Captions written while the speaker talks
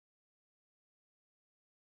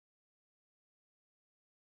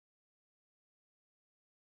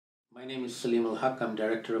My name is Saleemul Huq. I'm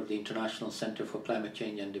Director of the International Center for Climate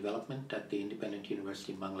Change and Development at the Independent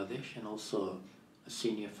University in Bangladesh and also a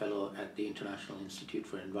Senior Fellow at the International Institute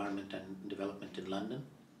for Environment and Development in London.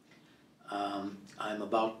 I'm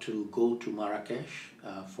about to go to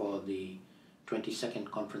Marrakech for the 22nd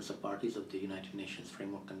Conference of Parties of the United Nations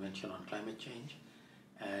Framework Convention on Climate Change.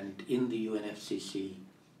 And in the UNFCCC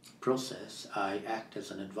process, I act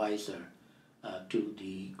as an advisor to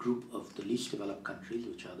the group of the least developed countries,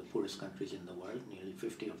 which are the poorest countries in the world, nearly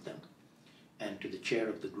 50 of them, and to the chair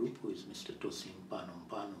of the group, who is Mr. Tosin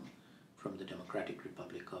Panu from the Democratic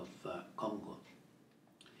Republic of Congo.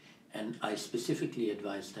 And I specifically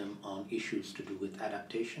advise them on issues to do with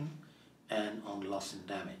adaptation and on loss and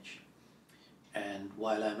damage. And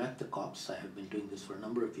while I'm at the COPs, I have been doing this for a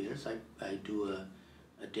number of years, I do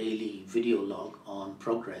a daily video log on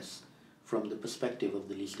progress from the perspective of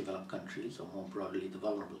the least developed countries, or more broadly, the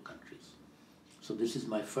vulnerable countries. So this is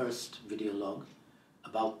my first video log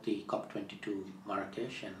about the COP22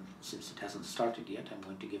 Marrakech, and since it hasn't started yet, I'm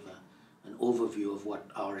going to give an overview of what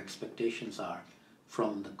our expectations are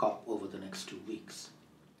from the COP over the next 2 weeks.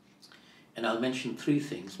 And I'll mention three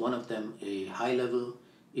things, one of them a high-level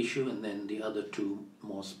issue, and then the other two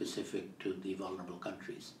more specific to the vulnerable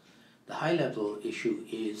countries. The high-level issue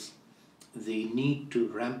is the need to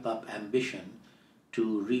ramp up ambition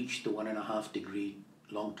to reach the 1.5 degree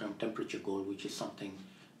long-term temperature goal, which is something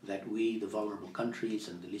that we, the vulnerable countries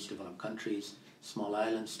and the least developed countries, small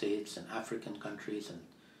island states and African countries and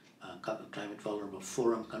climate vulnerable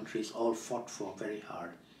forum countries all fought for very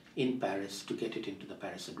hard in Paris to get it into the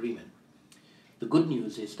Paris Agreement. The good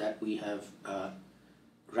news is that we have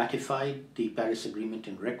ratified the Paris Agreement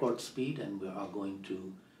in record speed, and we are going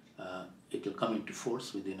to it will come into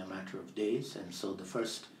force within a matter of days, and so the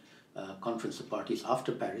first Conference of Parties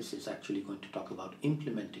after Paris is actually going to talk about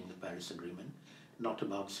implementing the Paris Agreement, not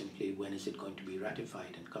about simply when is it going to be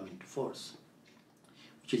ratified and come into force,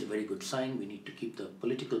 which is a very good sign. We need to keep the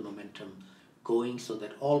political momentum going so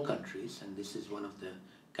that all countries, and this is one of the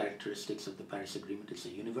characteristics of the Paris Agreement, it's a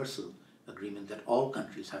universal agreement that all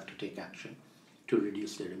countries have to take action to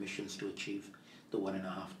reduce their emissions to achieve the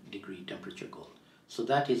 1.5 degree temperature goal. So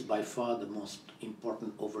that is by far the most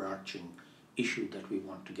important overarching issue that we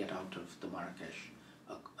want to get out of the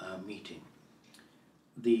Marrakech meeting.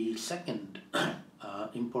 The second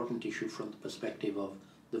important issue from the perspective of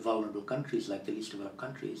the vulnerable countries, like the least developed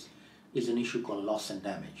countries, is an issue called loss and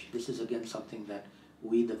damage. This is again something that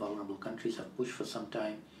we, the vulnerable countries, have pushed for some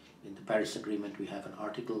time. In the Paris Agreement, we have an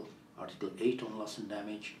Article 8 on loss and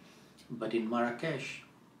damage. But in Marrakech,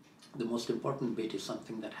 the most important bit is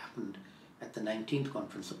something that happened at the 19th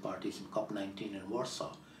Conference of Parties in COP19 in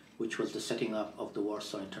Warsaw, which was the setting up of the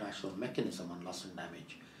Warsaw International Mechanism on Loss and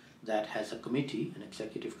Damage, that has a committee, an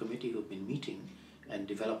executive committee, who've been meeting and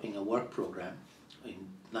developing a work program in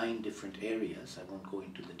 9 different areas. I won't go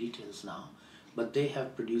into the details now, but they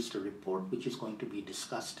have produced a report which is going to be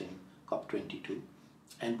discussed in COP22,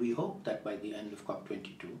 and we hope that by the end of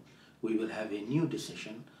COP22 we will have a new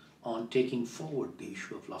decision on taking forward the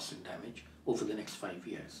issue of loss and damage over the next 5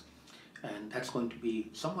 years. And that's going to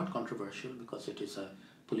be somewhat controversial because it is a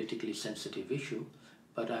politically sensitive issue,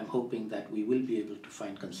 but I'm hoping that we will be able to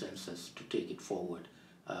find consensus to take it forward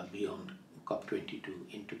beyond COP22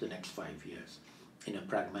 into the next 5 years in a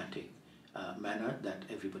pragmatic manner that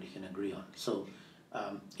everybody can agree on. So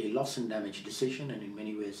a loss and damage decision, and in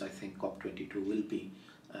many ways I think COP22 will be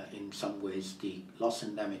in some ways the loss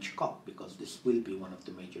and damage COP, because this will be one of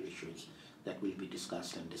the major issues that will be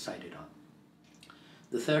discussed and decided on.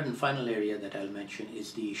 The third and final area that I'll mention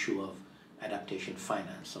is the issue of adaptation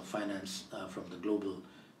finance, or finance from the global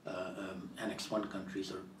Annex 1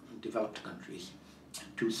 countries or developed countries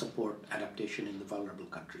to support adaptation in the vulnerable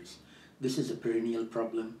countries. This is a perennial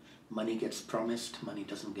problem. Money gets promised, money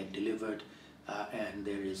doesn't get delivered, and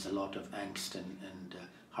there is a lot of angst and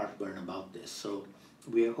heartburn about this. So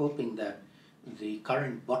we are hoping that the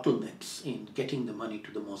current bottlenecks in getting the money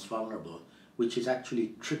to the most vulnerable, which is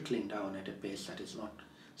actually trickling down at a pace that is not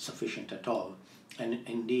sufficient at all, and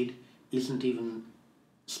indeed isn't even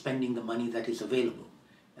spending the money that is available.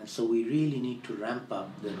 And so we really need to ramp up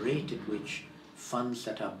the rate at which funds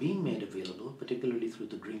that are being made available, particularly through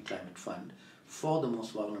the Green Climate Fund, for the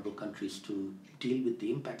most vulnerable countries to deal with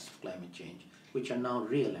the impacts of climate change, which are now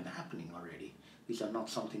real and happening already. These are not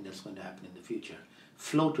something that's going to happen in the future.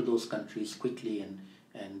 Flow to those countries quickly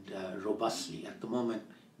and robustly. At the moment,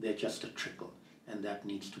 they're just a trickle, and that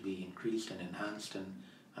needs to be increased and enhanced, and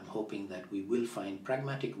I'm hoping that we will find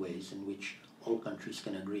pragmatic ways in which all countries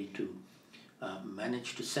can agree to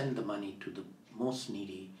manage to send the money to the most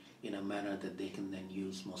needy in a manner that they can then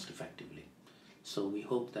use most effectively. So we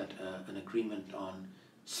hope that an agreement on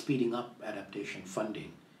speeding up adaptation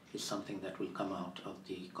funding is something that will come out of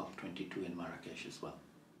the COP22 in Marrakech as well.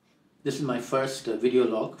 This is my first video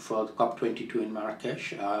log for the COP22 in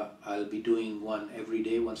Marrakech. I'll be doing one every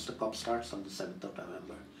day once the COP starts on the 7th of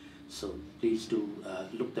November. So please do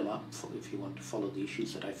look them up if you want to follow the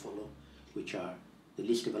issues that I follow, which are the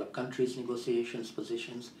least developed countries negotiations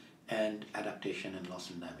positions and adaptation and loss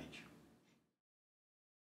and damage.